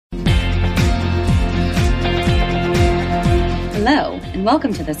Hello, and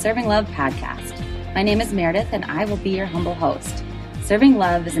welcome to the Serving Love podcast. My name is Meredith, and I will be your humble host. Serving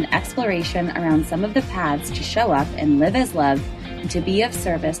Love is an exploration around some of the paths to show up and live as love and to be of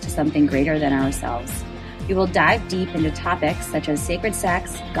service to something greater than ourselves. We will dive deep into topics such as sacred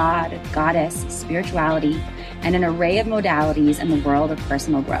sex, God, goddess, spirituality, and an array of modalities in the world of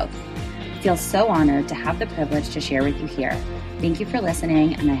personal growth. I feel so honored to have the privilege to share with you here. Thank you for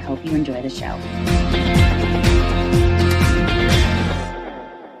listening, and I hope you enjoy the show.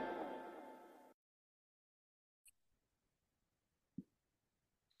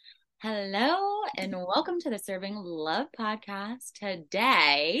 Hello, and welcome to the Serving Love podcast.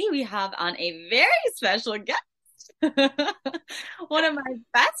 Today, we have on a very special guest, one of my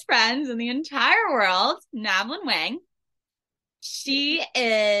best friends in the entire world, Navlyn Wang. She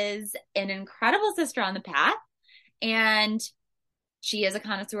is an incredible sister on the path, and she is a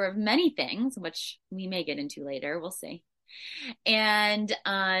connoisseur of many things, which we may get into later. We'll see. And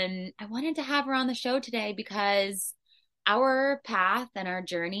I wanted to have her on the show today because our path and our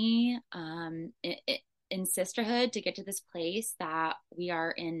journey in sisterhood to get to this place that we are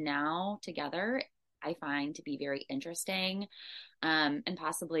in now together, I find to be very interesting and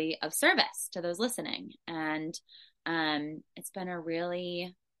possibly of service to those listening. And it's been a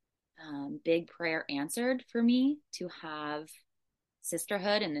really big prayer answered for me to have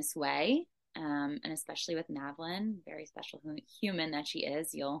sisterhood in this way. And especially with Navlyn, very special human that she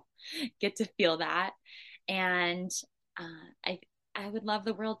is, you'll get to feel that. And I would love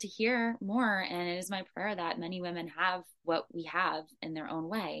the world to hear more, and it is my prayer that many women have what we have in their own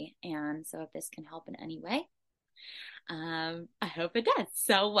way. And so if this can help in any way, I hope it does.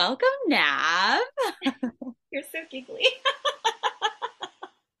 So welcome, Nav. You're so giggly.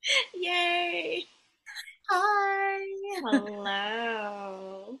 Yay. Hi.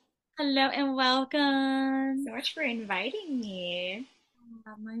 Hello. Hello and welcome. So much for inviting me.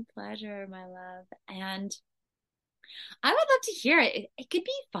 Oh, my pleasure, my love. And I would love to hear it. It could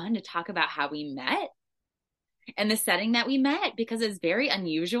be fun to talk about how we met and the setting that we met, because it's very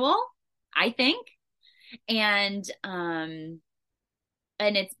unusual, I think. And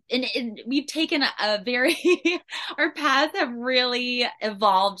we've taken a very our paths have really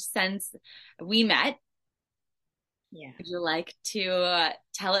evolved since we met. Yeah. Would you like to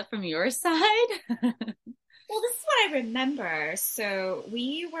tell it from your side? Well, this is what I remember. So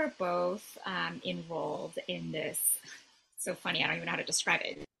we were both enrolled in this, so funny, I don't even know how to describe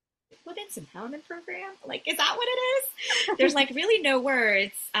it, women's empowerment program. Like, is that what it is? There's like really no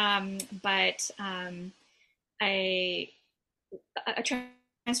words, but a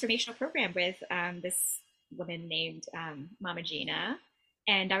transformational program with this woman named Mama Gina.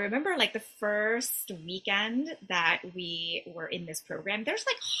 And I remember like the first weekend that we were in this program, there's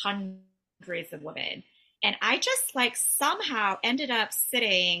like hundreds of women. And I just like somehow ended up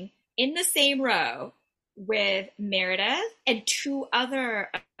sitting in the same row with Meredith and two other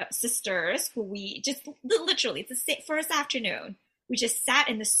sisters who we just literally, it's the first afternoon, we just sat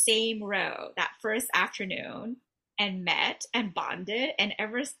in the same row that first afternoon and met and bonded. And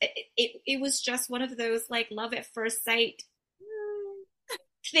it was just one of those like love at first sight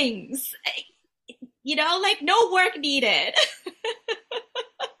things, you know, like no work needed.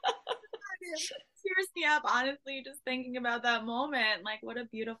 Tears me up, honestly, just thinking about that moment. Like, what a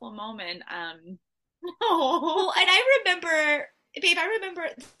beautiful moment. Well, and I remember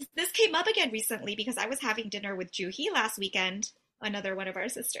this came up again recently because I was having dinner with Juhi last weekend, another one of our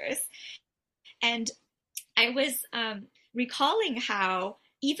sisters. And I was recalling how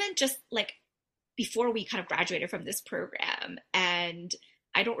even just like before we kind of graduated from this program, and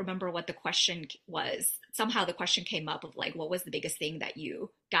I don't remember what the question was. Somehow the question came up of like, what was the biggest thing that you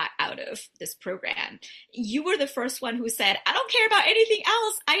got out of this program? You were the first one who said, I don't care about anything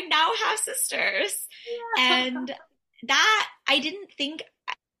else. I now have sisters. Yeah. And that, I didn't think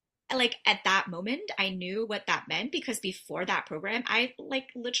like at that moment, I knew what that meant, because before that program, I like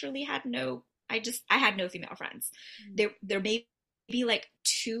literally had I had no female friends. There may be like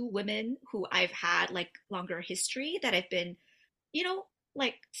two women who I've had like longer history that I've been, you know,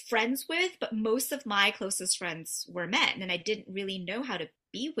 like friends with, but most of my closest friends were men, and I didn't really know how to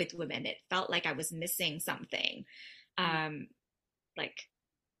be with women. It felt like I was missing something. Like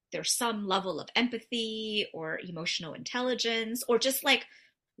there's some level of empathy or emotional intelligence, or just like,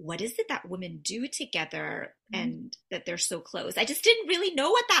 what is it that women do together and that they're so close? I just didn't really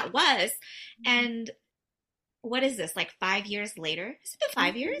know what that was. And what is this, like 5 years later? Has it been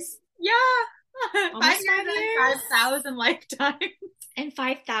 5 years? Yeah. Almost 5 years. 5,000 lifetimes. And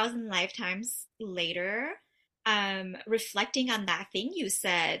 5,000 lifetimes later, reflecting on that thing you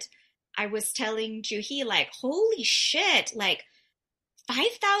said, I was telling Juhi, like, holy shit, like,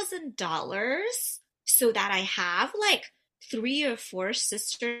 $5,000 so that I have like 3 or 4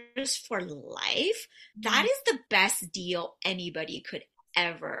 sisters for life. That is the best deal anybody could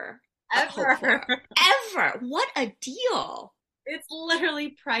ever hope Ever. for. Ever. What a deal. It's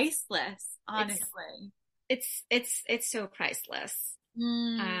literally priceless, It's honestly. it's so priceless.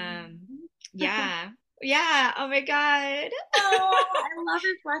 Mm. Um yeah. Yeah. Oh my God. Oh, I love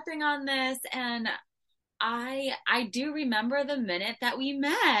reflecting on this, and I do remember the minute that we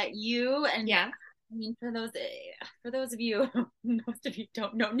met. You and Yeah. I mean, for those of you, most of you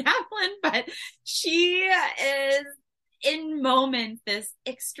don't know Navlyn, but she is in moments this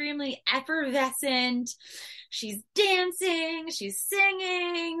extremely effervescent. She's dancing, she's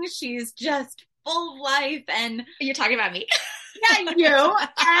singing, she's just full of life, and You're talking about me. yeah, you. And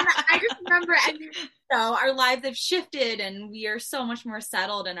I just remember, and our lives have shifted, and we are so much more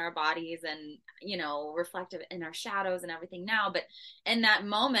settled in our bodies, and reflective in our shadows and everything now. But in that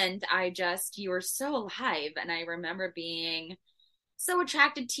moment, you were so alive, and I remember being so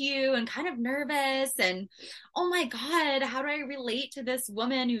attracted to you and kind of nervous, and oh my God, how do I relate to this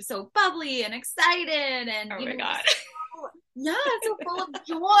woman who's so bubbly and excited, and Oh my God. yeah, so full of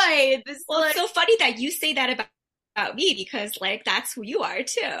joy. This Well, it's so funny that you say that about me because like that's who you are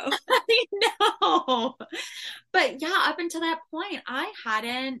too. I know. But yeah, up until that point, I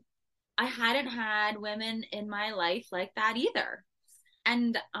hadn't had women in my life like that either.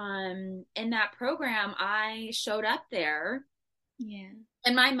 And in that program, I showed up there. Yeah.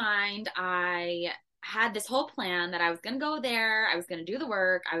 In my mind, I had this whole plan that I was going to go there, I was going to do the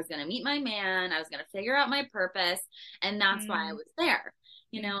work, I was going to meet my man, I was going to figure out my purpose, and that's why I was there.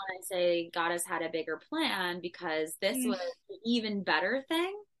 And I say God has had a bigger plan because this was an even better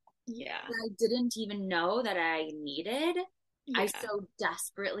thing. Yeah. That I didn't even know that I needed. Yeah. I so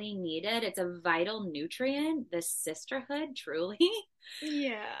desperately needed. It's a vital nutrient, this sisterhood, truly.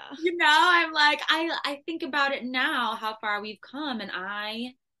 Yeah. I'm like, I think about it now, how far we've come, and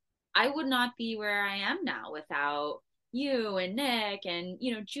I would not be where I am now without you and Nick and,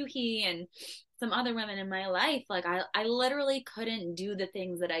 Juhi and some other women in my life. Like I literally couldn't do the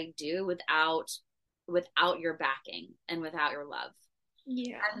things that I do without your backing and without your love.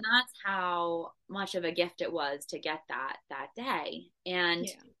 Yeah. And that's how much of a gift it was to get that day. And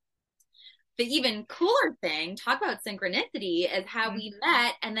the even cooler thing, talk about synchronicity, is how we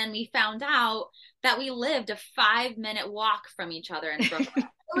met, and then we found out that we lived a 5-minute walk from each other in Brooklyn.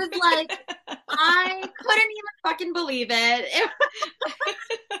 It was like, I couldn't even fucking believe it.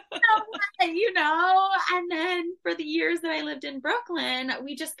 And then for the years that I lived in Brooklyn,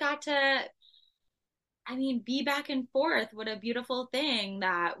 we just got to, be back and forth. What a beautiful thing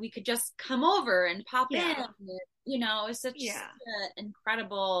that we could just come over and pop in. It's such an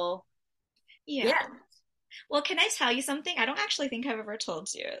incredible. Yeah. Well, can I tell you something? I don't actually think I've ever told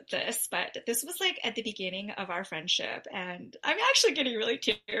you this, but this was like at the beginning of our friendship, and I'm actually getting really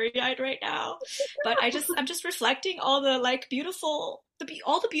teary-eyed right now. But I'm just reflecting all the like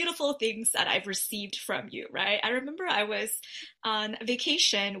all the beautiful things that I've received from you, right? I remember I was on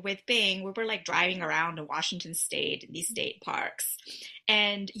vacation with Bing. We were like driving around in Washington State in these state parks,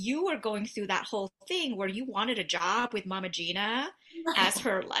 and you were going through that whole thing where you wanted a job with Mama Gina as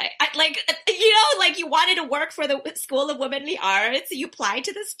her like you wanted to work for the School of Womanly Arts. You applied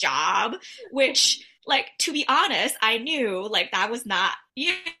to this job, which like to be honest, I knew like that was not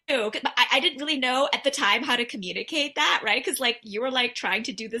you. I didn't really know at the time how to communicate that, right? Because like you were like trying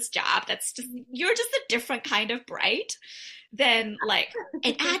to do this job you're just a different kind of bright than like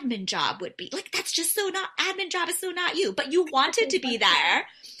an admin job would be. Like that's just so not admin job is so not you. But you wanted to be there,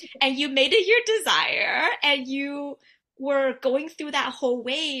 and you made it your desire, and you were going through that whole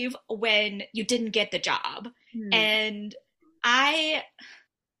wave when you didn't get the job. And I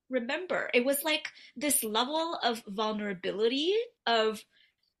remember it was like this level of vulnerability of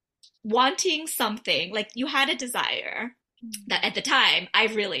wanting something. Like you had a desire that at the time I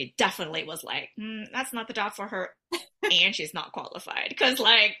really definitely was like, that's not the job for her and she's not qualified. Because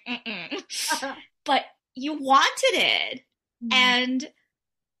like, but you wanted it. And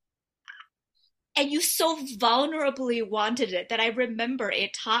you so vulnerably wanted it that I remember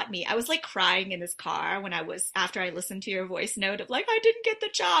it taught me. I was like crying in this car after I listened to your voice note of like, I didn't get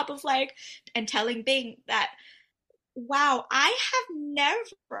the job of like, and telling Bing that, wow, I have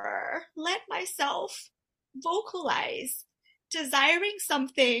never let myself vocalize desiring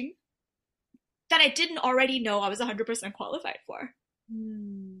something that I didn't already know I was 100% qualified for.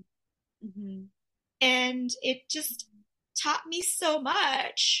 And it just taught me so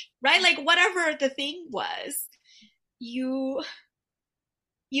much, right? Like whatever the thing was, you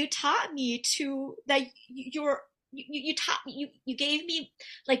taught me that you're you gave me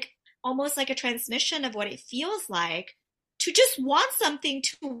like almost like a transmission of what it feels like to just want something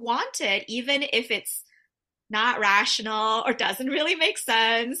to want it, even if it's not rational or doesn't really make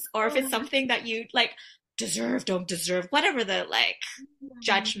sense, or if it's something that you like deserve, don't deserve, whatever the like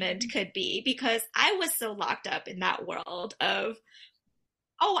judgment could be, because I was so locked up in that world of,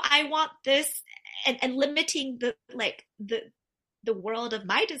 oh, I want this, and limiting the world of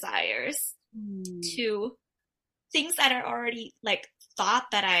my desires to things that are already like thought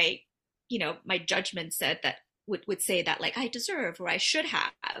that I, my judgment said that would say that like I deserve or I should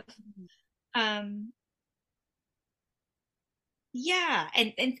have. Um, yeah,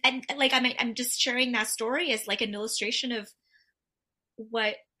 and like I'm just sharing that story as like an illustration of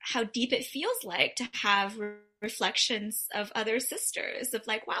how deep it feels like to have reflections of other sisters, of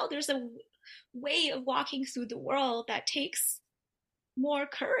like, wow, there's a way of walking through the world that takes more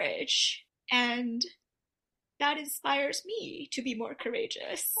courage, and that inspires me to be more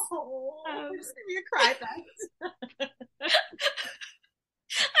courageous. I'm just gonna be a cry fest.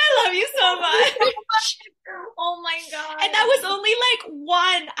 I love you so much. Oh my God. And that was only like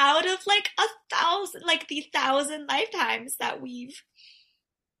one out of like 1,000, like the 1,000 lifetimes that we've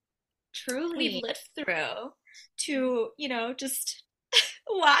lived through to, just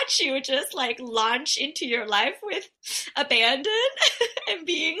watch you just like launch into your life with abandon and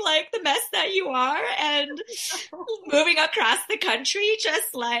being like the mess that you are, and moving across the country,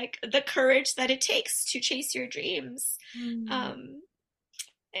 just like the courage that it takes to chase your dreams.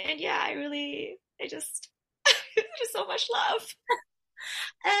 And yeah, I just there's so much love.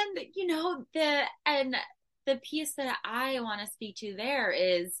 And the piece that I want to speak to there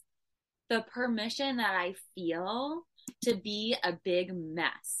is the permission that I feel to be a big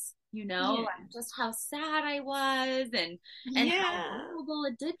mess, and just how sad I was, and how horrible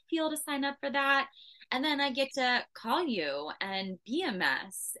it did feel to sign up for that. And then I get to call you and be a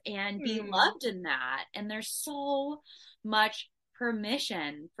mess and be loved in that. And there's so much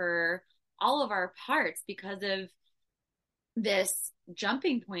permission for all of our parts because of this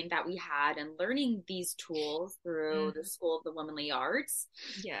jumping point that we had and learning these tools through the School of the Womanly Arts.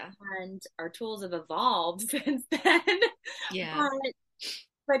 Yeah. And our tools have evolved since then. Yeah.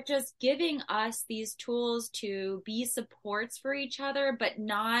 But just giving us these tools to be supports for each other, but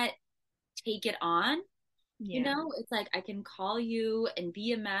not take it on. Yeah. It's like I can call you and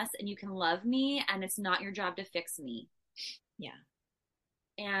be a mess and you can love me, and it's not your job to fix me. Yeah.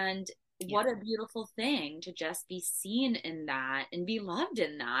 And what a beautiful thing to just be seen in that and be loved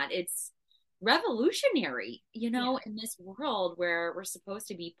in that. It's revolutionary, in this world where we're supposed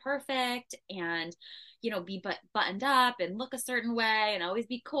to be perfect and, be buttoned up and look a certain way and always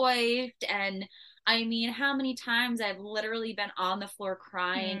be coiffed. And I mean, how many times I've literally been on the floor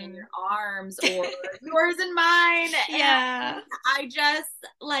crying in your arms or yours and mine. Yeah. And I just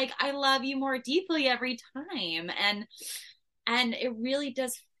I love you more deeply every time. And it really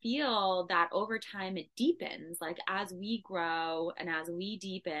does feel that over time it deepens, like as we grow and as we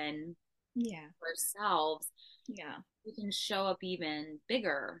deepen ourselves, we can show up even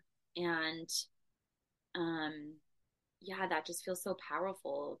bigger. And that just feels so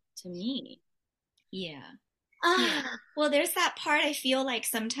powerful to me. Yeah. Well, there's that part I feel like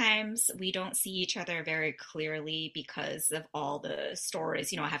sometimes we don't see each other very clearly because of all the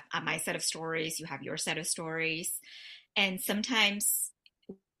stories. I have my set of stories, you have your set of stories. And sometimes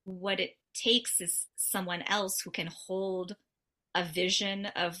what it takes is someone else who can hold a vision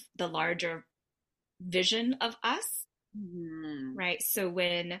of the larger vision of us. Right? So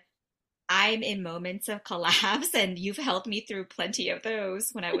when I'm in moments of collapse, and you've helped me through plenty of those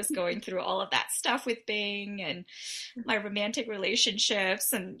when I was going through all of that stuff with Bing and my romantic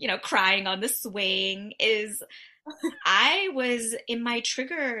relationships and, crying on the swing, is I was in my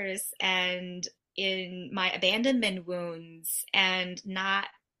triggers and in my abandonment wounds and not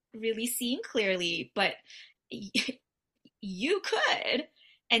really seeing clearly, but you could.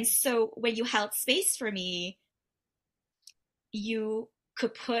 And so when you held space for me, you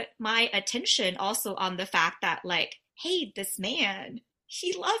could put my attention also on the fact that like, hey, this man,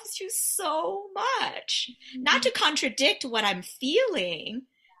 he loves you so much. Not to contradict what I'm feeling,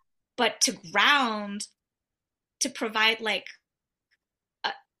 but to ground, to provide like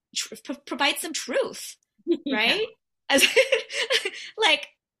provide some truth, right? As like,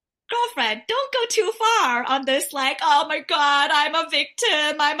 girlfriend, don't go too far on this, like, oh my God, I'm a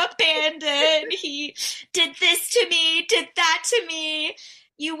victim, I'm abandoned, he did this to me, did that to me.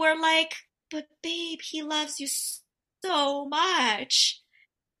 You were like, but babe, he loves you so much.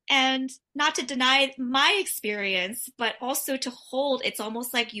 And not to deny my experience, but also to hold, it's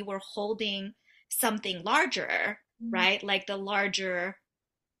almost like you were holding something larger, right? Like the larger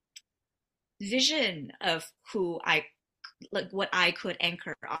vision of who I, like what I could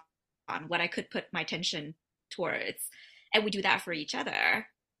anchor on, what I could put my attention towards. And we do that for each other.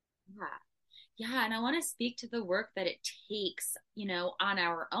 Yeah. Yeah, and I want to speak to the work that it takes, on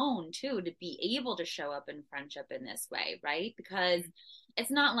our own too, to be able to show up in friendship in this way, right? Because it's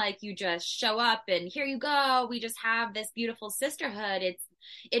not like you just show up and here you go, we just have this beautiful sisterhood.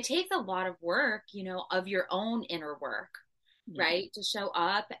 It takes a lot of work, of your own inner work, Yeah. right? To show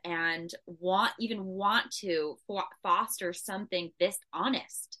up and want to foster something this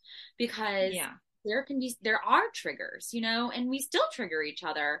honest, because Yeah. there are triggers, and we still trigger each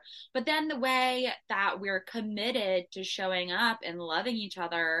other. But then the way that we're committed to showing up and loving each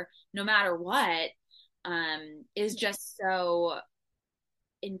other no matter what, is just so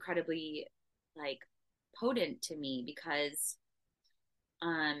incredibly like potent to me, because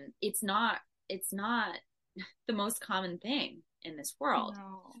it's not the most common thing in this world.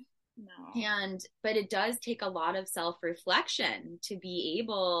 No, no. But it does take a lot of self-reflection to be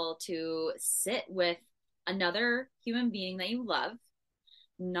able to sit with another human being that you love,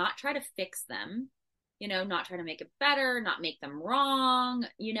 not try to fix them, not try to make it better, not make them wrong.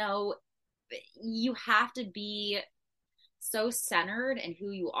 You have to be so centered in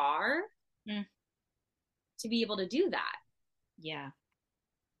who you are to be able to do that. Yeah.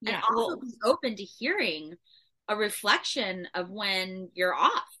 And Yeah. also be open to hearing a reflection of when you're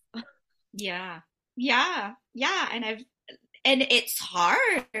off. Yeah. Yeah. Yeah. And it's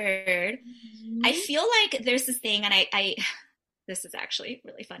hard. Mm-hmm. I feel like there's this thing, and I this is actually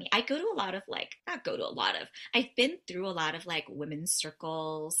really funny. I go to a lot of I've been through a lot of like women's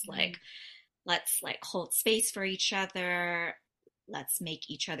circles, like let's like hold space for each other. Let's make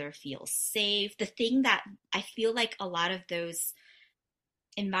each other feel safe. The thing that I feel like a lot of those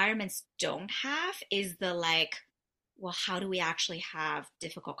environments don't have is the like, well, how do we actually have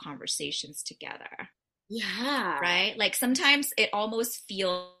difficult conversations together? Yeah. Right? Like sometimes it almost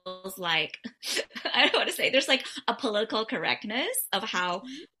feels like, I don't want to say, there's like a political correctness of how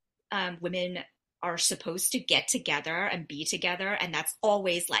women are supposed to get together and be together. And that's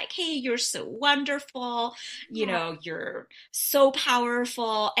always like, hey, you're so wonderful. You're so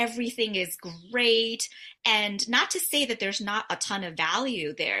powerful. Everything is great. And not to say that there's not a ton of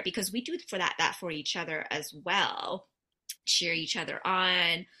value there, because we do that for each other as well. Cheer each other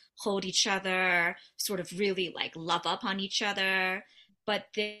on, hold each other, sort of really like love up on each other. But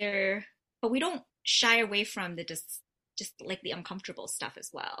we don't shy away from the just like the uncomfortable stuff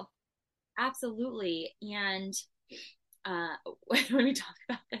as well. Absolutely. And when we talk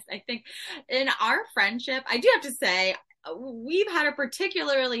about this, I think in our friendship, I do have to say, we've had a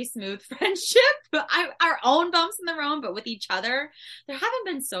particularly smooth friendship. Our own bumps in the road, but with each other, there haven't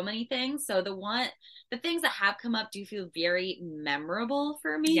been so many things. So the things that have come up do feel very memorable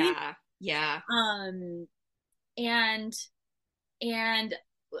for me. Yeah, yeah. And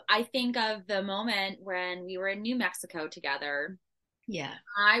I think of the moment when we were in New Mexico together. Yeah.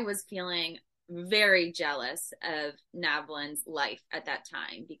 I was feeling very jealous of Navlyn's life at that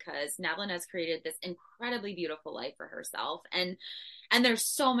time, because Navlyn has created this incredibly beautiful life for herself. And there's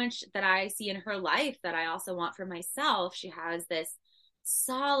so much that I see in her life that I also want for myself. She has this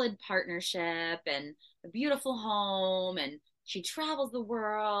solid partnership and a beautiful home, and she travels the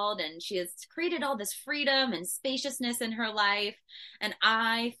world, and she has created all this freedom and spaciousness in her life. And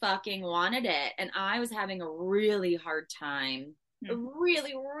I fucking wanted it. And I was having a really hard time, a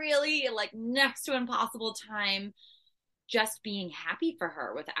really, really like next to impossible time, just being happy for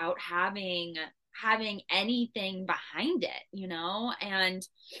her without having anything behind it, and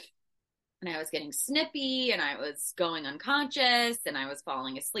I was getting snippy, and I was going unconscious, and I was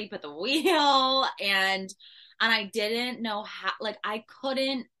falling asleep at the wheel, and I didn't know how, like I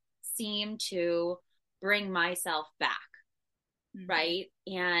couldn't seem to bring myself back. Right.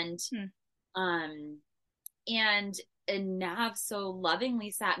 And Nav so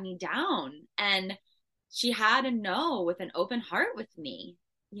lovingly sat me down, and she had a no with an open heart with me.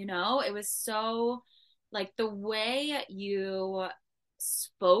 It was so like the way you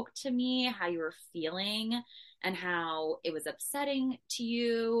spoke to me, how you were feeling, and how it was upsetting to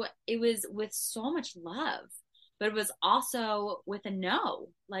you. It was with so much love, but it was also with a no,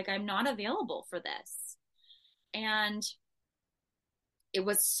 like I'm not available for this. And it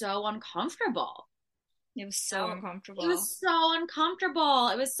was so uncomfortable. It was so uncomfortable. It was so uncomfortable.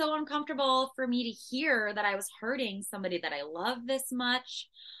 It was so uncomfortable for me to hear that I was hurting somebody that I love this much.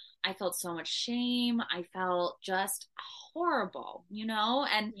 I felt so much shame. I felt just horrible,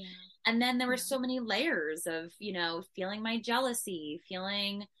 and then there were so many layers of, feeling my jealousy,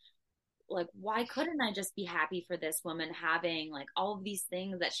 feeling like, why couldn't I just be happy for this woman having like all of these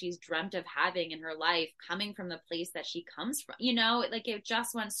things that she's dreamt of having in her life coming from the place that she comes from, like it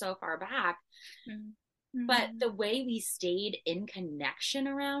just went so far back. Mm-hmm. But the way we stayed in connection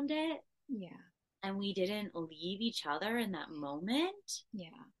around it, yeah, and we didn't leave each other in that moment. yeah.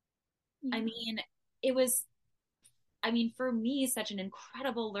 I mean, it was, for me, such an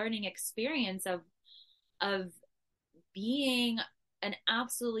incredible learning experience of being an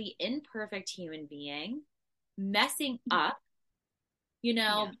absolutely imperfect human being, messing up,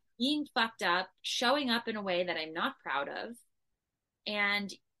 Yeah. being fucked up, showing up in a way that I'm not proud of,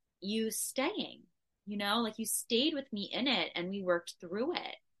 and you staying, like you stayed with me in it and we worked through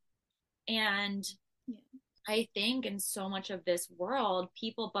it. And Yeah. I think in so much of this world,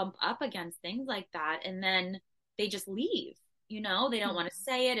 people bump up against things like that and then they just leave. They don't want to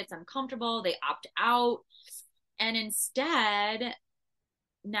say it. It's uncomfortable. They opt out. And instead,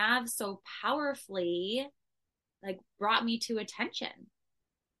 Nav so powerfully like brought me to attention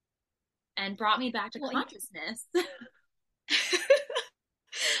and brought me back to consciousness.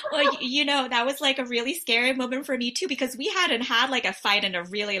 Well, that was like a really scary moment for me too, because we hadn't had like a fight in a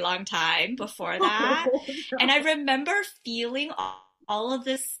really long time before that. Oh, no. And I remember feeling all of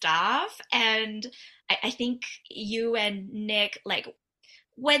this stuff. And I think you and Nick like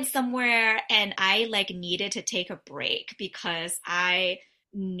went somewhere and I like needed to take a break because I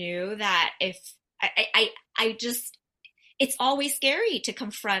knew that if I just, it's always scary to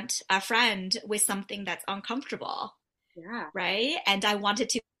confront a friend with something that's uncomfortable. Yeah. Right. And I wanted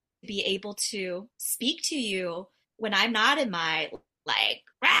to be able to speak to you when I'm not in my like,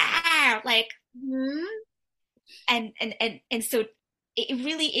 rah, like, Mm-hmm. and so it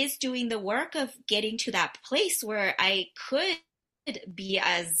really is doing the work of getting to that place where I could be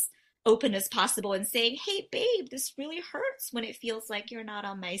as open as possible and saying, hey, babe, this really hurts when it feels like you're not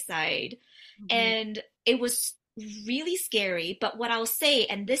on my side. Mm-hmm. And it was really scary. But what I'll say,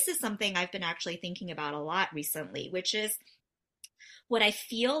 and this is something I've been actually thinking about a lot recently, which is what I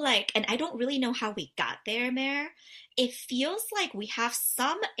feel like, and I don't really know how we got there, Mare. It feels like we have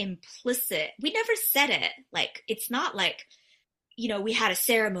some implicit, we never said it. Like, it's not like, we had a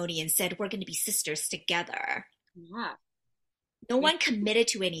ceremony and said, we're going to be sisters together. Yeah. No one committed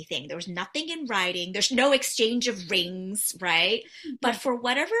to anything. There was nothing in writing. There's no exchange of rings, right? But for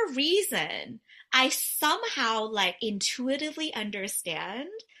whatever reason, I somehow like intuitively understand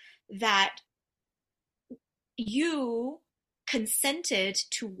that you consented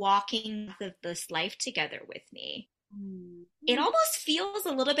to walking this life together with me. Mm-hmm. It almost feels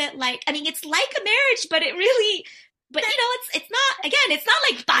a little bit like, it's like a marriage, but it really, but it's not, again, it's not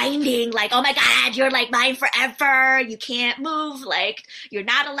like binding, like, oh my God, you're like mine forever. You can't move. Like, you're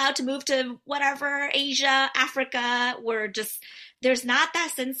not allowed to move to whatever, Asia, Africa. There's not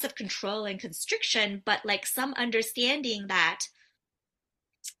that sense of control and constriction, but like some understanding that,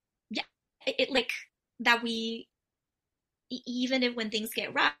 yeah, it like, that we, even if when things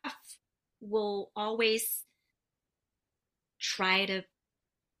get rough, we'll always try to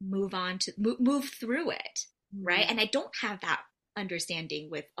move through it, right? And I don't have that understanding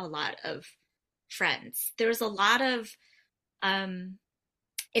with a lot of friends. There's a lot of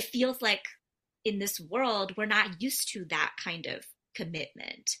it feels like in this world we're not used to that kind of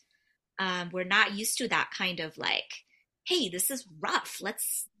commitment. We're not used to that kind of like, hey, this is rough,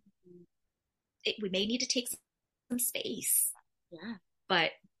 we may need to take some space. Yeah.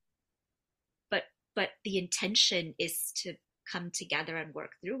 But the intention is to come together and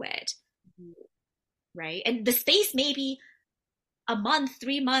work through it. Mm-hmm. Right? And the space may be a month,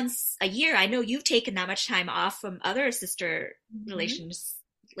 3 months, a year. I know you've taken that much time off from other sister relations,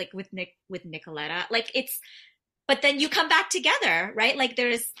 like with Nicoletta. Like but then you come back together, right? Like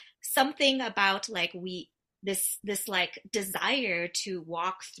there's something about like this like desire to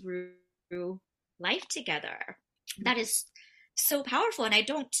walk through life together that is so powerful. And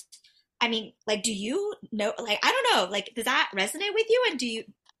like, do you know, like, I don't know, like, does that resonate with you? And do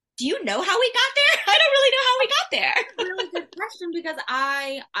you know how we got there? I don't really know how we got there. Really good question, because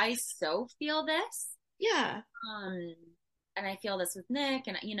I so feel this. Yeah. And I feel this with Nick,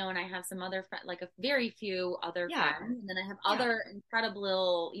 and and I have some other friends, like a very few other friends, and then I have other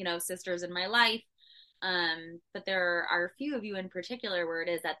incredible, sisters in my life. But there are a few of you in particular where it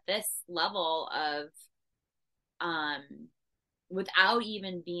is at this level of, without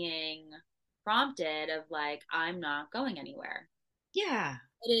even being prompted, of like, I'm not going anywhere. Yeah.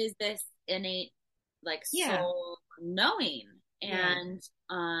 It is this innate, like, soul knowing. And,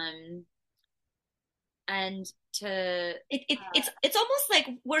 and to it's almost like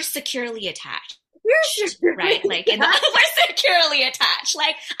we're securely attached. You're sure. Right? Like in the we're securely attached.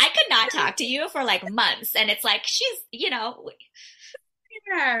 Like I could not talk to you for like months. And it's like she's,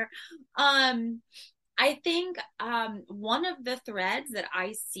 Yeah. I think one of the threads that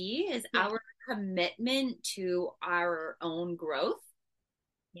I see is yeah, our commitment to our own growth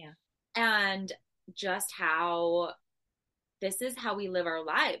yeah, and just how this is how we live our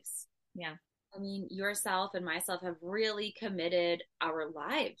lives. yeah, I mean, yourself and myself have really committed our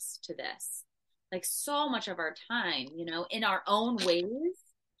lives to this. Like so much of our time, in our own ways,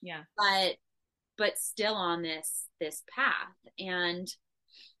 yeah, but still on this path. And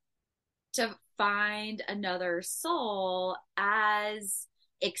to find another soul as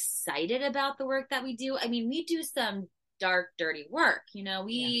excited about the work that we do. I mean, we do some dark, dirty work. yeah,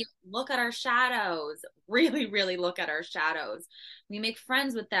 We look at our shadows, really, really look at our shadows. We make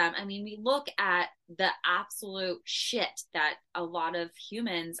friends with them. I mean, we look at the absolute shit that a lot of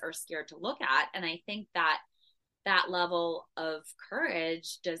humans are scared to look at. And I think that level of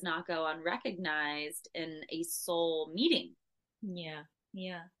courage does not go unrecognized in a soul meeting. yeah,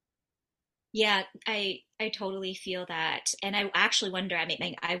 yeah. Yeah, I totally feel that. And I actually wonder, I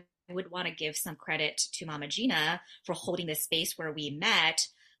mean, I would want to give some credit to Mama Gina for holding this space where we met,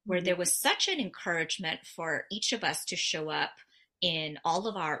 where there Mm-hmm. was such an encouragement for each of us to show up in all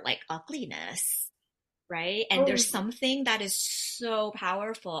of our like ugliness, right? And Oh, there's something that is so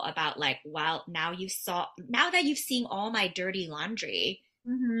powerful about like, wow, now that you've seen all my dirty laundry,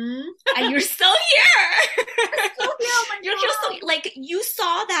 mm-hmm. and you're still here. Oh, yeah, oh You're my still like you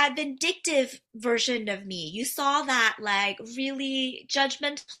saw that vindictive version of me. You saw that like really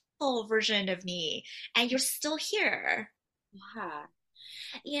judgmental version of me, and you're still here. God.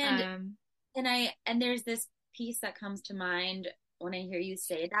 Yeah. And Um, there's this piece that comes to mind when I hear you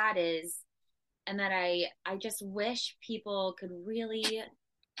say that is, and that I just wish people could really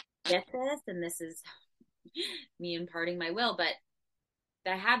get this, and this is me imparting my will, but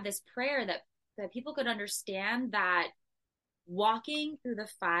I have this prayer that people could understand that walking through the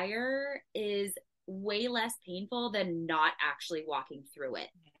fire is way less painful than not actually walking through it.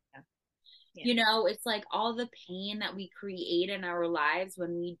 yeah, yeah, It's like all the pain that we create in our lives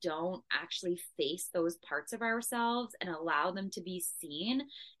when we don't actually face those parts of ourselves and allow them to be seen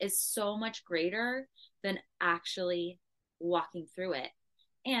is so much greater than actually walking through it.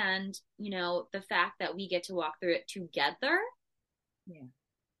 And, the fact that we get to walk through it together, yeah,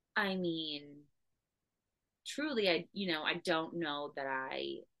 I mean, truly, I don't know that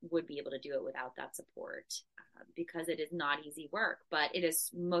I would be able to do it without that support, because it is not easy work, but it is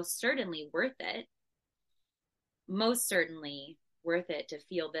most certainly worth it. Most certainly worth it to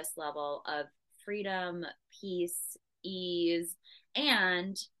feel this level of freedom, peace, ease,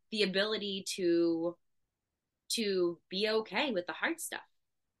 and the ability to be okay with the hard stuff.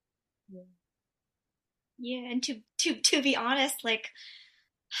 yeah. Yeah, and to be honest, like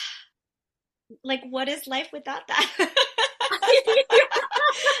what is life without that? Like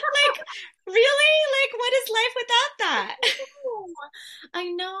really? Like what is life without that? I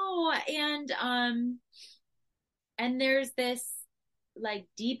know. And there's this like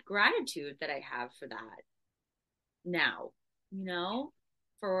deep gratitude that I have for that now, you know,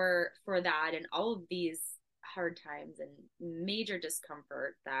 for that and all of these hard times and major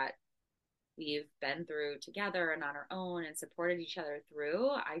discomfort that we've been through together and on our own and supported each other through.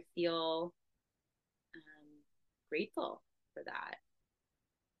 I feel grateful for that.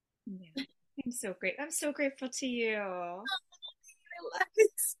 Yeah. I'm so grateful to you. I love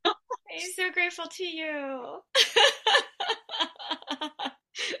it so I'm so grateful to you.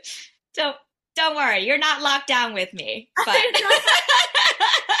 don't don't worry, you're not locked down with me, but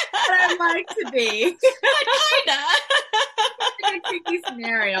I'd like to be. but kinda. A tricky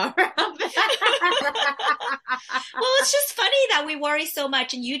scenario around that. Well, it's just funny that we worry so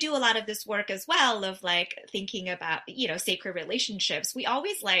much, and you do a lot of this work as well of like thinking about, sacred relationships. We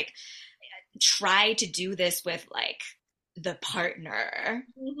always like try to do this with like the partner.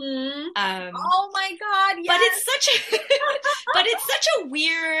 Mm-hmm. Oh my God, yes. But it's such a but it's such a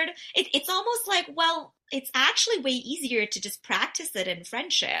weird it's almost like, well, it's actually way easier to just practice it in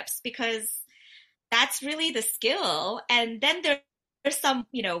friendships because that's really the skill. And then there's some,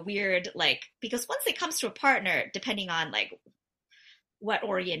 weird, like, because once it comes to a partner, depending on like what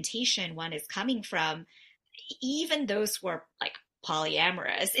orientation one is coming from, even those who are like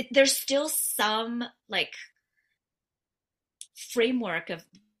polyamorous, there's still some like framework of,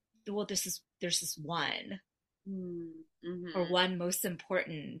 well, there's this one mm-hmm. or one most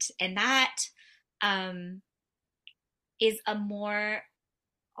important, and that is a more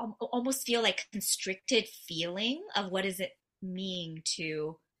almost feel like constricted feeling of what does it mean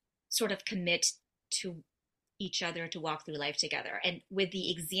to sort of commit to each other to walk through life together. And with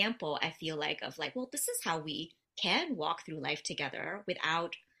the example, I feel like of like, well, this is how we can walk through life together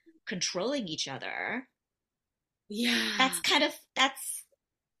without controlling each other. Yeah. That's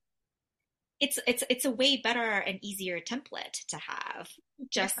it's a way better and easier template to have.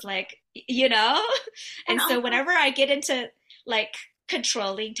 Just like, you know? And And so also, whenever I get into like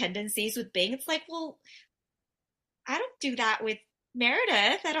controlling tendencies with Bing, it's like, well, I don't do that with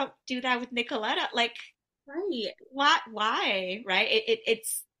Meredith. I don't do that with Nicoletta. Like, right. why? Right?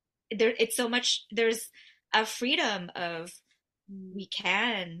 It's there. It's so much. There's a freedom of we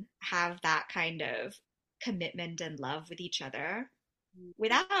can have that kind of commitment and love with each other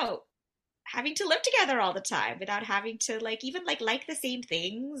without having to live together all the time, without having to like even like the same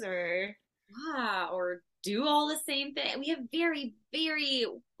things or Yeah, or do all the same thing. We have very, very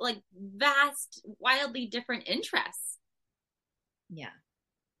like vast, wildly different interests. yeah,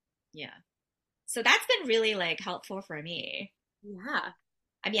 yeah. So that's been really like helpful for me. Yeah,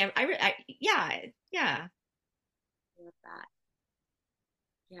 I mean, yeah, yeah, I love that.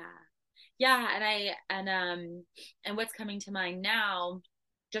 Yeah. Yeah, and what's coming to mind now,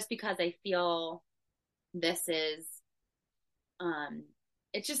 just because I feel this is um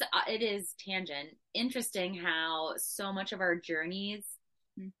it's just it is tangent. Interesting how so much of our journeys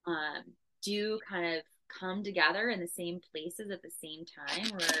um do kind of come together in the same places at the same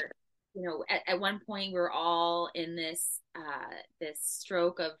time where at one point we're all in this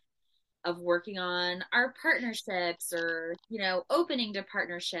stroke of working on our partnerships or opening to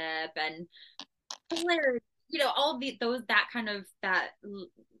partnership and hilarious, all of those that kind of that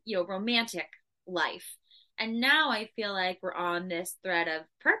romantic life. And now I feel like we're on this thread of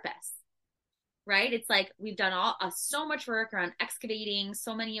purpose, right? It's like we've done so much work around excavating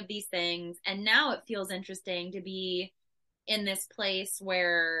so many of these things, and now it feels interesting to be in this place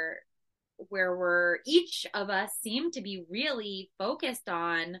where we're each of us seem to be really focused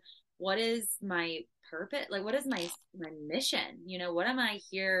on what is my purpose, like what is my mission, what am I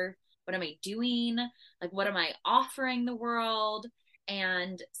here, what am I doing, like what am I offering the world.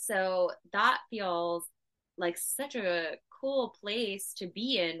 And so that feels like such a cool place to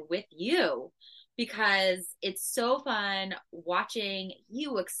be in with you, because it's so fun watching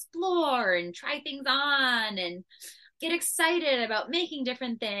you explore and try things on and get excited about making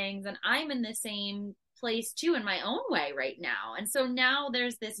different things. And I'm in the same place too in my own way right now. And so now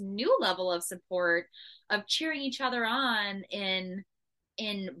there's this new level of support of cheering each other on in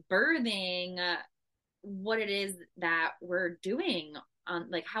birthing what it is that we're doing on,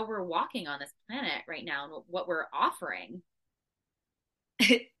 like how we're walking on this planet right now and what we're offering.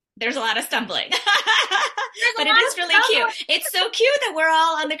 There's a lot of stumbling. There's But a it lot is of really stumbling. cute. It's so cute that we're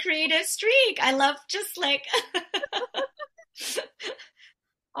all on the creative streak. I love just like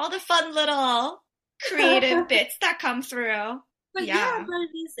all the fun little creative bits that come through. But yeah, Yeah. but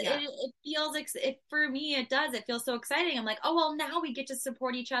it is, Yeah. it feels for me, it does. It feels so exciting. I'm like, oh, well, now we get to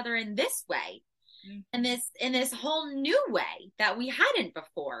support each other in this way, and this whole new way that we hadn't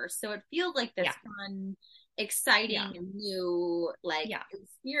before. So it feels like this Yeah. fun, exciting, Yeah. new like Yeah.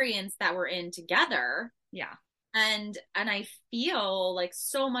 experience that we're in together. Yeah. And I feel like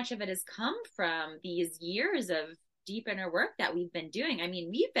so much of it has come from these years of deep inner work that we've been doing. I mean,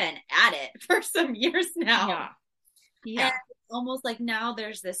 we've been at it for some years now. Yeah. And Yeah. it's almost like now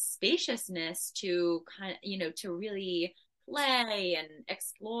there's this spaciousness to kind of, to really play and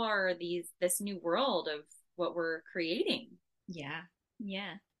explore this new world of what we're creating. Yeah.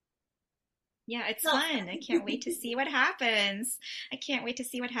 Yeah. Yeah, it's So fun. I can't wait to see what happens. I can't wait to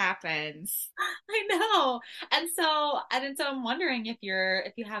see what happens. I know. And so I'm wondering if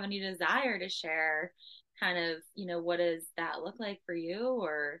you have any desire to share kind of, what does that look like for you,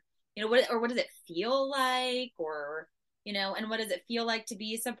 or what does it feel like, or and what does it feel like to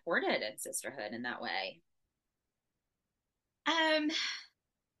be supported in sisterhood in that way? Um,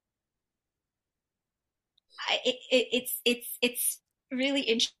 it's really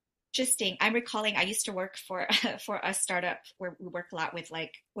interesting. I'm recalling I used to work for for a startup where we work a lot with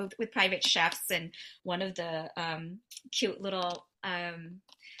with private chefs, and one of the cute little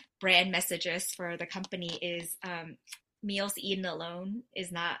brand messages for the company is meals eaten alone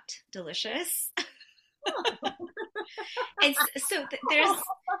is not delicious. And so there's isn't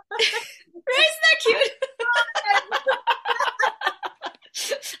that cute?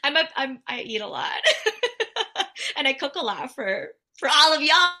 I eat a lot, and I cook a lot for all of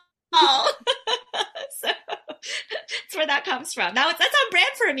y'all. So that's where that comes from. Now that's on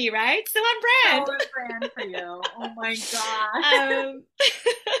brand for me, right? So on brand. So on brand for you. Oh my god.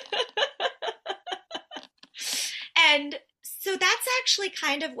 And so that's actually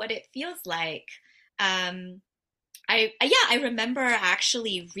kind of what it feels like I remember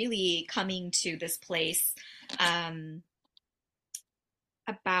actually really coming to this place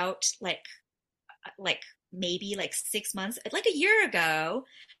about like maybe like 6 months, like a year ago,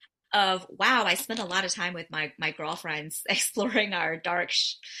 of wow, I spent a lot of time with my girlfriends exploring our dark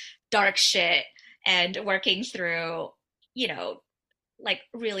shit and working through, you know, like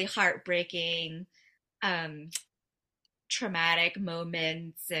really heartbreaking um traumatic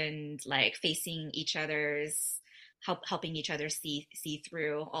moments, and like facing each other's helping each other see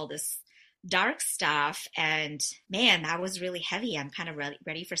through all this dark stuff. And man, that was really heavy. I'm kind of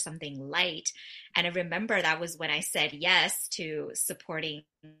ready for something light. And I remember that was when I said yes to supporting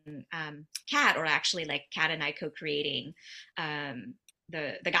Kat, or actually like Kat and I co-creating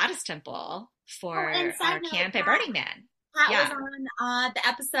the Goddess Temple for side our note, camp at Burning Man. Kat Yeah. was on the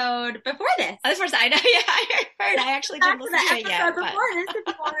episode before this. Of course, I know. Yeah, I heard. I actually didn't listen to it yet. Before this, if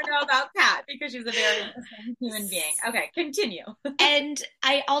you want to know about Kat, because she's a very interesting human being. Okay, continue. And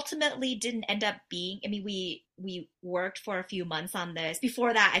I ultimately didn't end up being. I mean, we worked for a few months on this.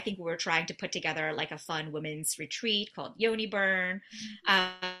 Before that, I think we were trying to put together like a fun women's retreat called Yoni Burn,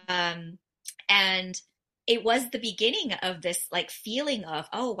 and it was the beginning of this like feeling of,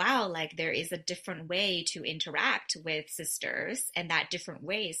 oh wow, like there is a different way to interact with sisters, and that different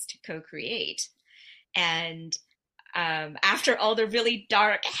ways to co-create. And after all the really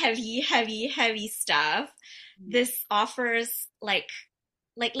dark, heavy stuff, this offers like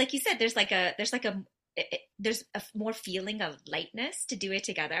you said, there's a more feeling of lightness to do it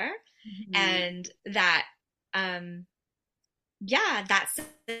together. And that that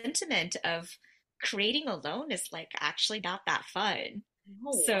sentiment of creating alone is like actually not that fun.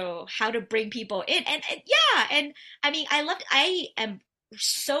 So how to bring people in, and I mean, I am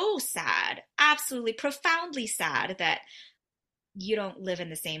so sad, absolutely profoundly sad, that you don't live in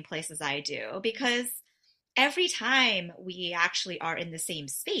the same place as I do, because every time we actually are in the same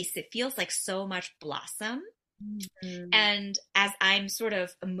space, it feels like so much blossom. And as I'm sort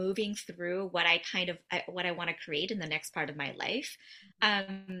of moving through what I want to create in the next part of my life,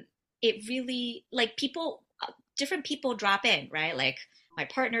 it really, like, different people drop in, right? Like my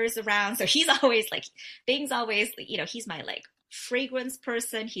partner is around, so he's always like, things always, you know, he's my like fragrance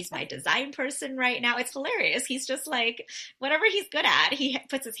person, he's my design person right now. It's hilarious. He's just like, whatever he's good at, he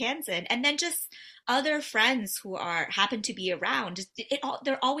puts his hands in. And then just other friends who happen to be around,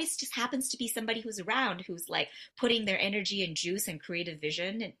 there always just happens to be somebody who's around who's like putting their energy and juice and creative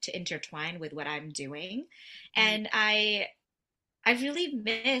vision to intertwine with what I'm doing. And I really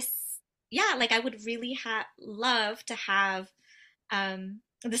miss, like I would really love to have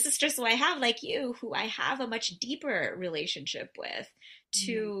the sisters who I have, like you, who I have a much deeper relationship with,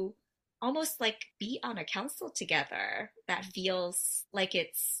 to almost like be on a council together that feels like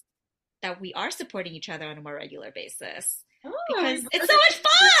that we are supporting each other on a more regular basis. Because it's so much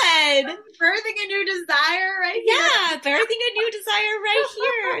fun! Birthing a new desire right here. Yeah, birthing a new desire right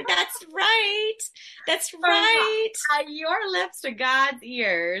here. That's right. That's right. Your lips to God's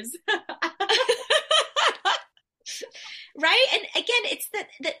ears. Right? And again, it's that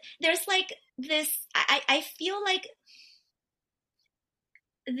there's like this, I feel like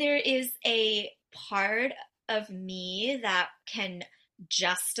there is a part of me that can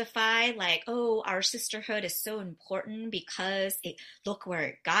justify like, oh, our sisterhood is so important because look where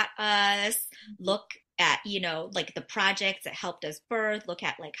it got us. Look at, you know, like the projects that helped us birth. Look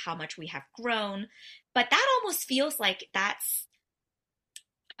at like how much we have grown. But that almost feels like that's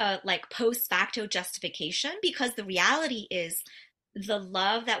like post facto justification, because the reality is the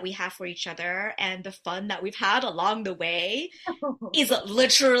love that we have for each other and the fun that we've had along the way is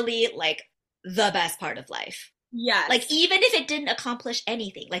literally like the best part of life. Yes. Like even if it didn't accomplish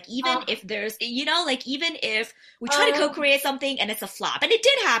anything, like even if there's, you know, like even if we try to co-create something and it's a flop, and it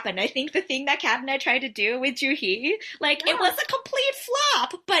did happen. I think the thing that Kat and I tried to do with Juhi, like it was a complete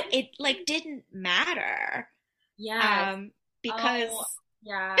flop, but it like didn't matter. Yeah. Because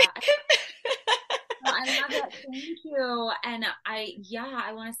yeah. I love that. Thank you. And I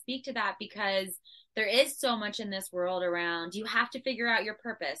want to speak to that, because there is so much in this world around, you have to figure out your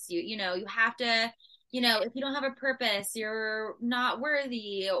purpose. You know, you have to, you know, if you don't have a purpose, you're not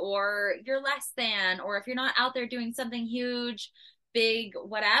worthy, or you're less than, or if you're not out there doing something huge, big,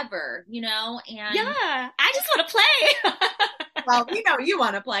 whatever, you know? And yeah, I just want to play. Well, we know you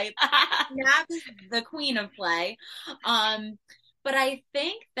want to play. Nav is the queen of play. But I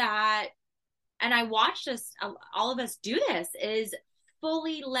think that, and I watched all of us do this, is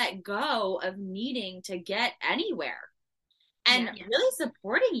fully let go of needing to get anywhere, and really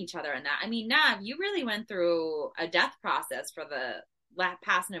supporting each other in that. I mean, Nav, you really went through a death process for the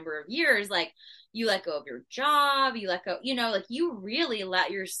past number of years, like you let go of your job, you let go, like you really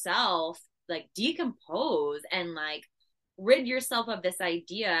let yourself like decompose and like rid yourself of this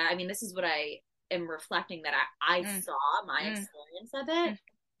idea. I mean, this is what I am reflecting that I saw my experience of it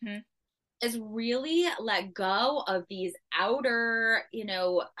is really let go of these outer,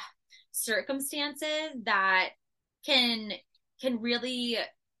 circumstances that can really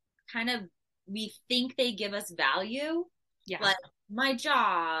kind of, we think they give us value, like my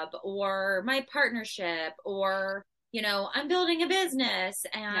job or my partnership, or I'm building a business,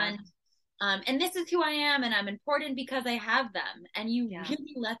 and this is who I am, and I'm important because I have them. And you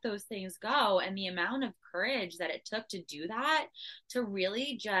really let those things go. And the amount of courage that it took to do that, to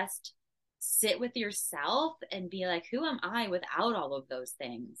really just sit with yourself and be like, who am I without all of those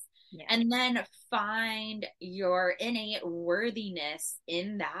things? Yeah. And then find your innate worthiness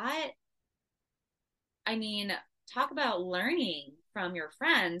in that. I mean, talk about learning from your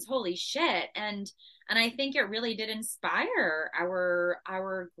friends. Holy shit. And I think it really did inspire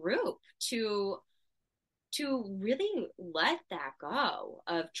our group to really let that go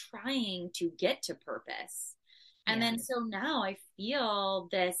of trying to get to purpose. And then so now I feel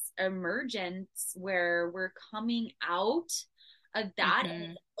this emergence where we're coming out of that,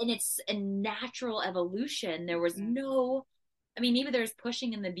 and it's a natural evolution. There was no, I mean, maybe there's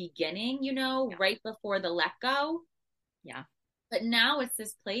pushing in the beginning, right before the let go. Yeah. But now it's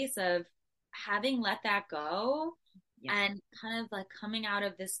this place of having let that go and kind of like coming out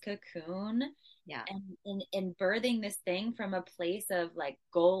of this cocoon and birthing this thing from a place of like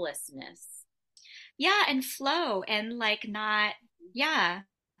goallessness. Yeah, and flow and like not,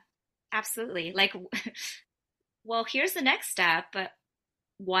 absolutely. Like, well, here's the next step, but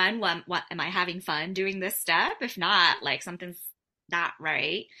one, what am I having fun doing this step? If not, like something's not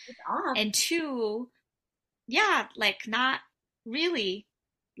right. And two, like not really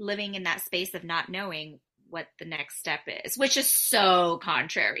living in that space of not knowing what the next step is, which is so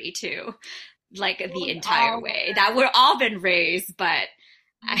contrary to like the entire way that we're all been raised, but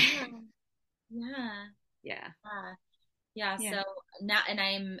so now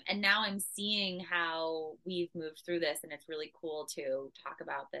I'm seeing how we've moved through this, and it's really cool to talk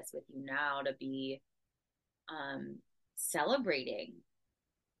about this with you now, to be celebrating,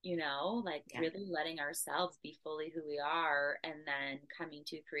 really letting ourselves be fully who we are, and then coming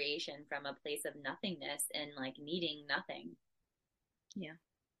to creation from a place of nothingness and like needing nothing.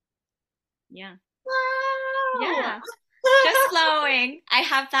 Just flowing. I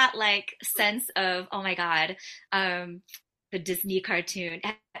have that like sense of, oh my God, the Disney cartoon,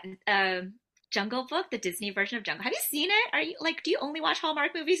 Jungle Book, the Disney version of Jungle. Have you seen it? Are you like, do you only watch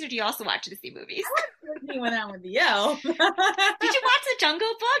Hallmark movies, or do you also watch Disney movies? I watched Disney when I'm with you. Did you watch the Jungle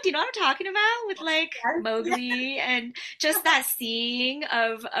Book? Do you know what I'm talking about? With like Mowgli and just that scene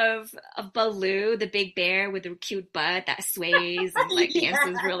of Baloo, the big bear with the cute butt that sways and like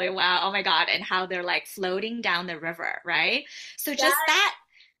dances really well. Oh my God. And how they're like floating down the river, right? So just that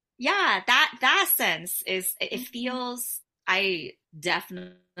sense is, it feels, I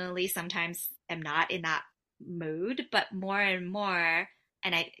definitely sometimes am not in that mood, but more and more,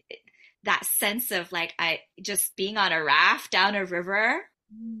 and that sense of like, I just being on a raft down a river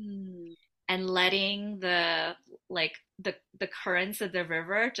and letting the currents of the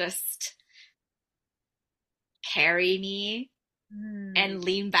river just carry me and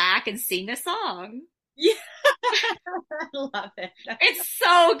lean back and sing a song. Yeah. I love it. It's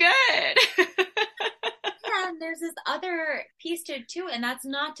so good. And there's this other piece to it too, and that's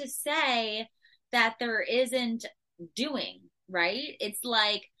not to say that there isn't doing, right? It's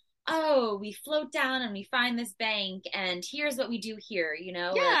like, oh, we float down and we find this bank, and here's what we do here,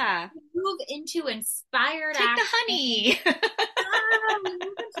 Yeah. Like, move into inspired Take action. the honey. We move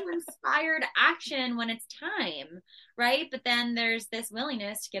into inspired action when it's time, right? But then there's this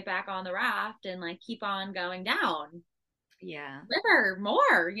willingness to get back on the raft and like keep on going down. River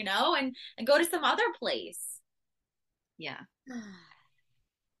more, and go to some other place.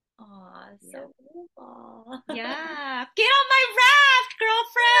 Oh, so beautiful. Yeah. Get on my raft,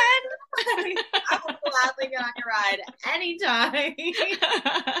 girlfriend. I will gladly get on your ride anytime.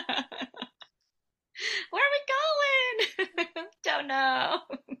 Where are we going? Don't know.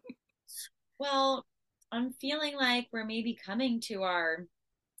 Well, I'm feeling like we're maybe coming to our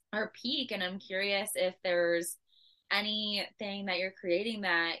peak, and I'm curious if there's anything that you're creating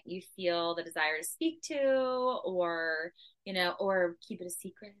that you feel the desire to speak to, or or keep it a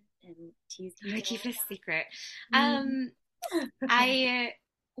secret and tease people. I keep it a secret.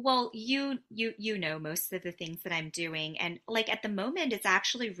 Well, you know most of the things that I'm doing, and like at the moment it's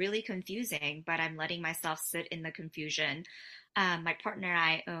actually really confusing, but I'm letting myself sit in the confusion. My partner and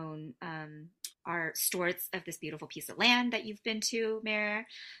I own our stewards of this beautiful piece of land that you've been to, Mare.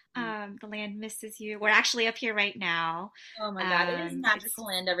 The land misses you. We're actually up here right now. Oh my God, it is It's magical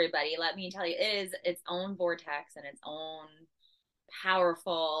land, everybody. Let me tell you, it is its own vortex and its own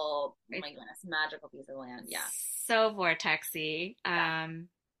powerful, oh my it's goodness, magical piece of land. Yeah. so vortexy. Yeah.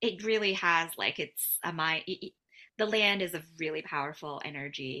 It really has like it's a mind. The land is a really powerful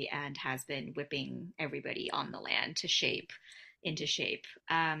energy and has been whipping everybody on the land to shape into shape.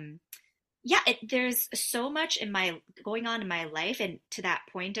 Yeah, there's so much in my going on in my life, and to that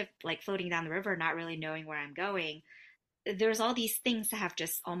point of like floating down the river, not really knowing where I'm going. There's all these things that have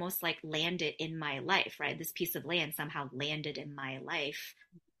just almost like landed in my life, right? This piece of land somehow landed in my life.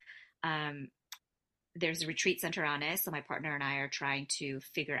 Um, there's a retreat center on it, so my partner and I are trying to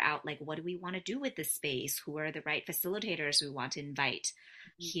figure out like what do we want to do with this space? Who are the right facilitators we want to invite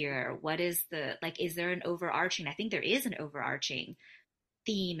here? What is the like? Is there an overarching? I think there is an overarching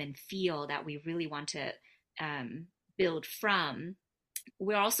theme and feel that we really want to build from.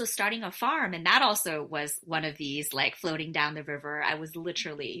 We're also starting a farm, and that also was one of these like floating down the river. I was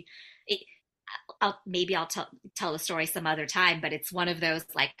literally it, maybe I'll tell the story some other time, but it's one of those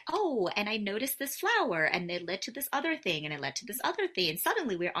like, oh, and I noticed this flower, and it led to this other thing, and it led to this other thing, and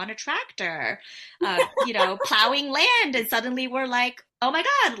suddenly we're on a tractor, plowing land, and suddenly we're like, oh my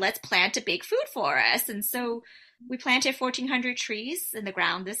God, let's plant a big food forest, and so we planted 1,400 trees in the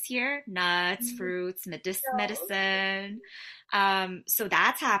ground this year, nuts, fruits, medicine. So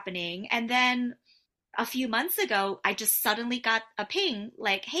that's happening, and then a few months ago, I just suddenly got a ping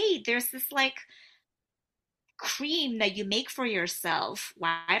like, hey, there's this like cream that you make for yourself.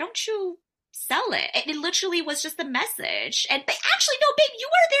 Why don't you sell it? And it literally was just a message. And actually, no, babe, you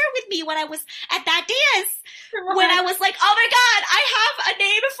were there with me when I was at that dance. When I was like, oh my God, I have a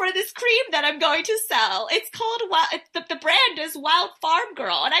name for this cream that I'm going to sell. It's called, the brand is Wild Farm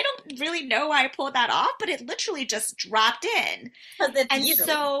Girl. And I don't really know why I pulled that off, but it literally just dropped in. And you.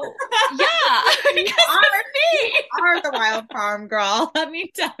 So, yeah, because it's me. You are the Wild Farm Girl, let me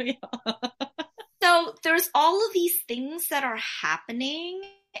tell you. So there's all of these things that are happening,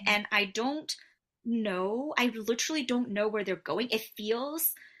 and I don't know. I literally don't know where they're going. It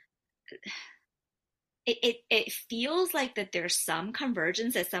feels like that there's some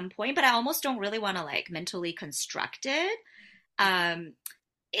convergence at some point, but I almost don't really want to like mentally construct it.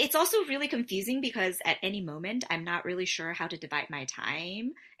 It's also really confusing because at any moment I'm not really sure how to divide my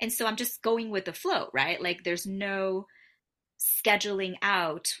time, and so I'm just going with the flow, right? Like there's no scheduling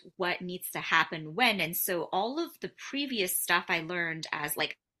out what needs to happen when. And so all of the previous stuff I learned as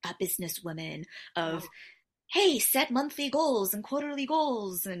like a businesswoman of, hey, set monthly goals and quarterly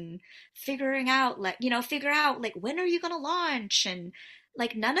goals and figure out like when are you going to launch? And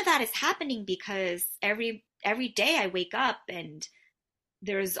like none of that is happening because every day I wake up and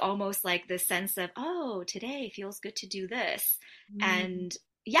there's almost like this sense of, oh, today feels good to do this. And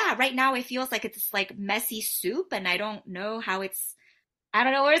yeah, right now it feels like it's like messy soup, and I don't know I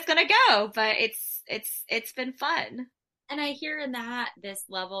don't know where it's gonna go, but it's been fun. And I hear in that this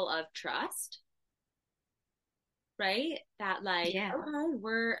level of trust, right? That like, Yeah, okay,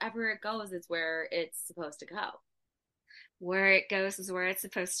 wherever it goes is where it's supposed to go. where it goes is where it's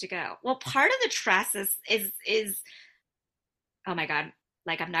supposed to go. Well, part of the trust is oh my God,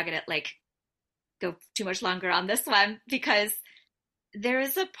 like I'm not gonna like go too much longer on this one because there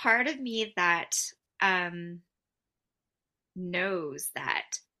is a part of me that knows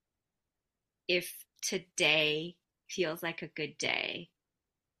that if today feels like a good day,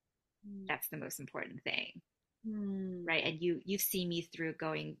 that's the most important thing, right? And you've seen me through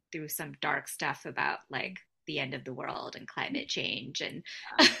going through some dark stuff about like the end of the world and climate change, and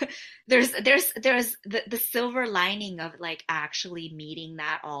there's the silver lining of like actually meeting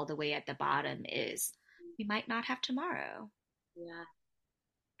that all the way at the bottom is we might not have tomorrow. Yeah.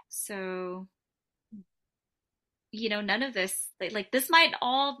 So, none of this, like this might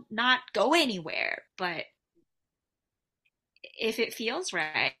all not go anywhere, but if it feels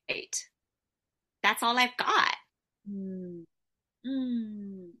right, that's all I've got. Oh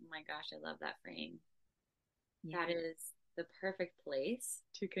my gosh, I love that frame. Yeah. That is the perfect place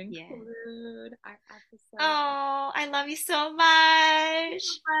to conclude Yeah. our episode. Oh, I love you so much.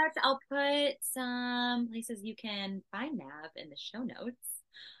 I'll put some places you can find Nav in the show notes.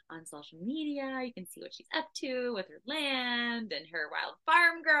 on social media. You can see what she's up to with her land and her wild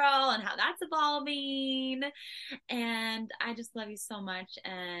farm girl and how that's evolving. And I just love you so much.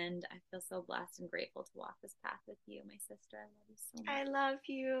 And I feel so blessed and grateful to walk this path with you, my sister. I love you so much. I love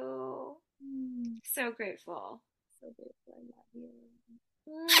you. So grateful. So grateful. I love you.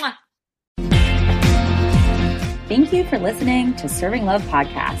 Mwah. Thank you for listening to Serving Love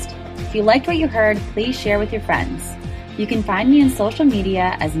Podcast. If you liked what you heard, please share with your friends. You can find me on social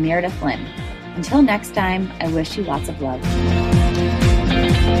media as Meredith Lynn. Until next time, I wish you lots of love.